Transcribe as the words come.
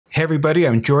Hey everybody,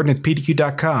 I'm Jordan at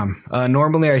pdq.com.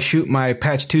 Normally I shoot my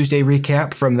Patch Tuesday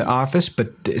recap from the office, but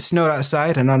it snowed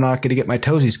outside and I'm not going to get my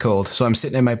toesies cold. So I'm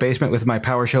sitting in my basement with my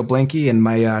PowerShell blankie and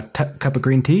my cup of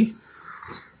green tea.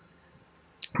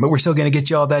 But we're still going to get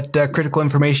you all that critical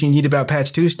information you need about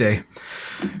Patch Tuesday.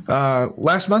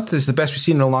 Last month is the best we've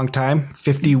seen in a long time.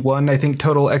 51, I think,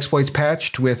 total exploits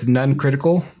patched with none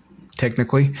critical,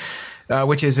 technically,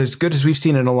 which is as good as we've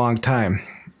seen in a long time.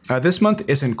 This month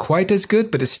isn't quite as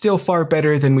good, but it's still far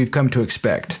better than we've come to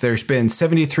expect. There's been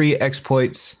 73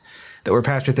 exploits that were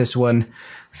patched with this one.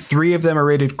 3 of them are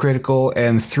rated critical,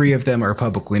 and 3 of them are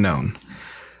publicly known.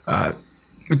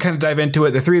 We kind of dive into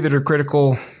it. The 3 that are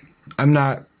critical, I'm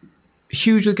not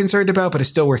hugely concerned about, but it's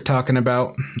still worth talking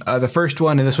about. The first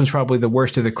one, and this one's probably the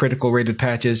worst of the critical rated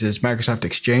patches, is Microsoft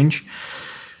Exchange.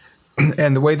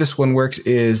 And the way this one works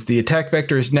is the attack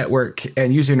vector is network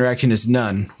and user interaction is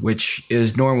none, which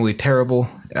is normally terrible.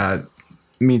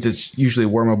 Means it's usually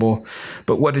wormable.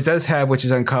 But what it does have, which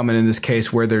is uncommon in this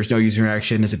case where there's no user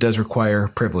interaction, is it does require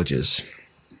privileges.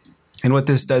 And what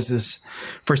this does is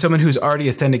for someone who's already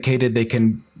authenticated, they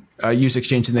can use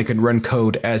Exchange and they can run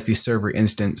code as the server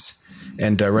instance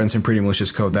and run some pretty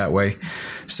malicious code that way.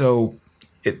 So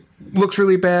it looks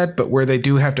really bad, but where they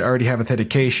do have to already have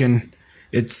authentication,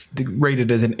 it's rated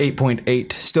as an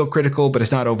 8.8, still critical, but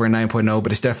it's not over a 9.0,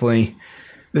 but it's definitely,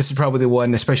 this is probably the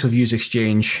one, especially if you use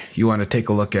Exchange, you want to take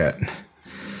a look at.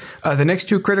 The next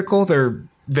 2 critical, they're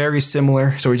very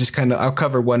similar, so we just kind of, I'll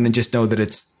cover one and just know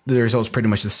that the result's pretty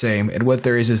much the same. And what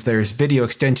there is there's video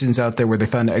extensions out there where they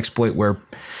found an exploit where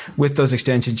with those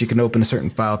extensions you can open a certain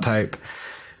file type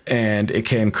and it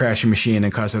can crash your machine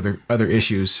and cause other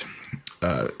issues.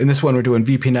 In this one, we're doing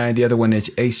VP9. The other one is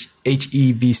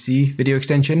HEVC video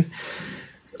extension.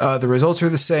 The results are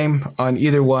the same on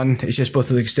either one. It's just both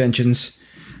of the extensions.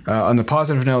 On the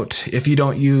positive note, if you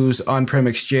don't use on-prem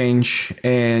Exchange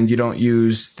and you don't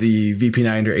use the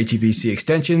VP9 or HEVC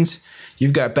extensions,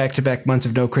 you've got back-to-back months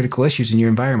of no critical issues in your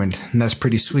environment, and that's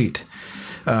pretty sweet.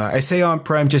 I say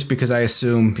on-prem just because I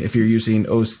assume if you're using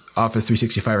Office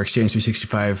 365 or Exchange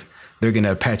 365, they're going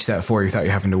to patch that for you without you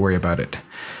having to worry about it.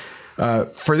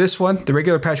 For this one, the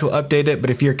regular patch will update it,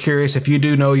 but if you're curious, if you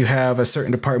do know you have a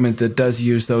certain department that does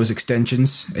use those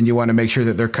extensions and you want to make sure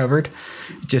that they're covered,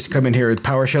 just come in here with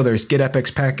PowerShell. There's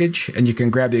getfx package, and you can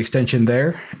grab the extension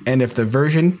there. And if the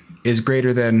version is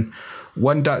greater than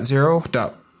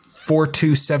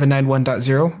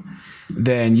 1.0.42791.0,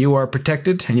 then you are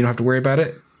protected and you don't have to worry about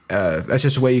it. That's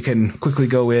just a way you can quickly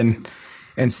go in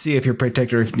and see if you're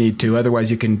protected or if you need to.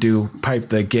 Otherwise, you can pipe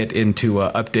the get into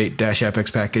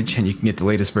update-fx package, and you can get the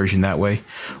latest version that way.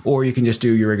 Or you can just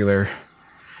do your regular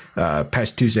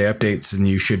Patch Tuesday updates, and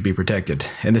you should be protected.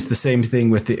 And it's the same thing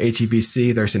with the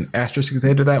HEVC. There's an asterisk at the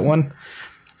end of that one.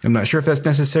 I'm not sure if that's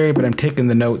necessary, but I'm taking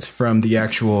the notes from the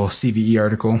actual CVE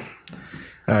article.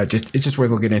 It's just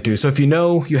worth looking into. So if you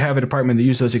know you have a department that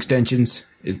uses those extensions,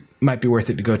 it might be worth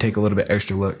it to go take a little bit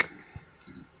extra look.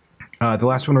 The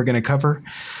last one we're going to cover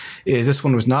is this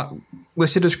one was not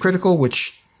listed as critical,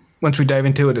 which once we dive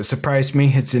into it, it surprised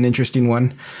me. It's an interesting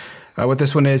one. What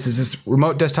this one is this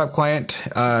remote desktop client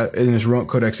and is remote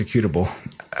code executable.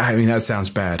 I mean, that sounds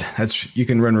bad. You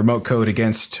can run remote code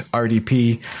against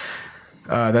RDP.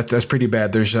 That's pretty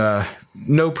bad. There's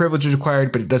no privileges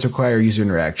required, but it does require user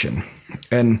interaction.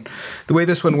 And the way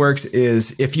this one works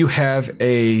is if you have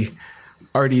a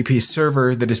RDP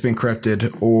server that has been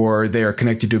corrupted or they are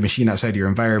connected to a machine outside your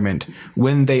environment,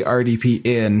 when they RDP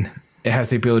in, it has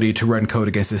the ability to run code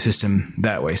against the system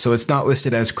that way. So it's not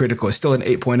listed as critical. It's still an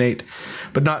 8.8,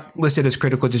 but not listed as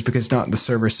critical just because it's not on the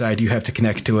server side. You have to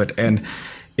connect to it. And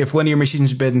if one of your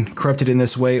machines has been corrupted in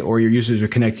this way or your users are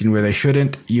connecting where they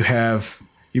shouldn't,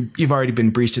 you've already been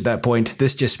breached at that point.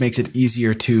 This just makes it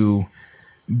easier to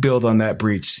build on that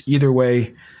breach. Either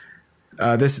way,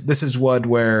 this is one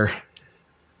where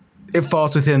it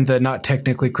falls within the not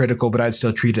technically critical, but I'd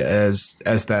still treat it as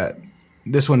that.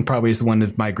 This one probably is the one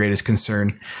of my greatest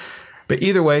concern. But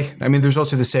either way, I mean, the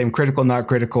results are the same, critical, not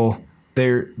critical.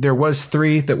 There was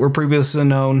 3 that were previously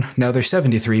known. Now there's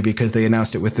 73 because they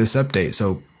announced it with this update.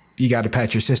 So you got to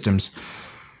patch your systems.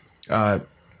 If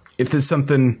there's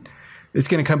something that's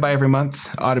going to come by every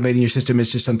month, automating your system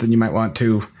is just something you might want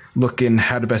to look in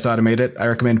how to best automate it. I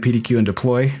recommend PDQ and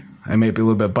Deploy. I may be a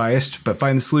little bit biased, but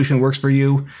find the solution that works for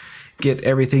you. Get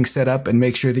everything set up and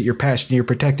make sure that you're patched and you're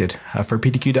protected. For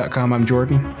pdq.com, I'm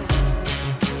Jordan.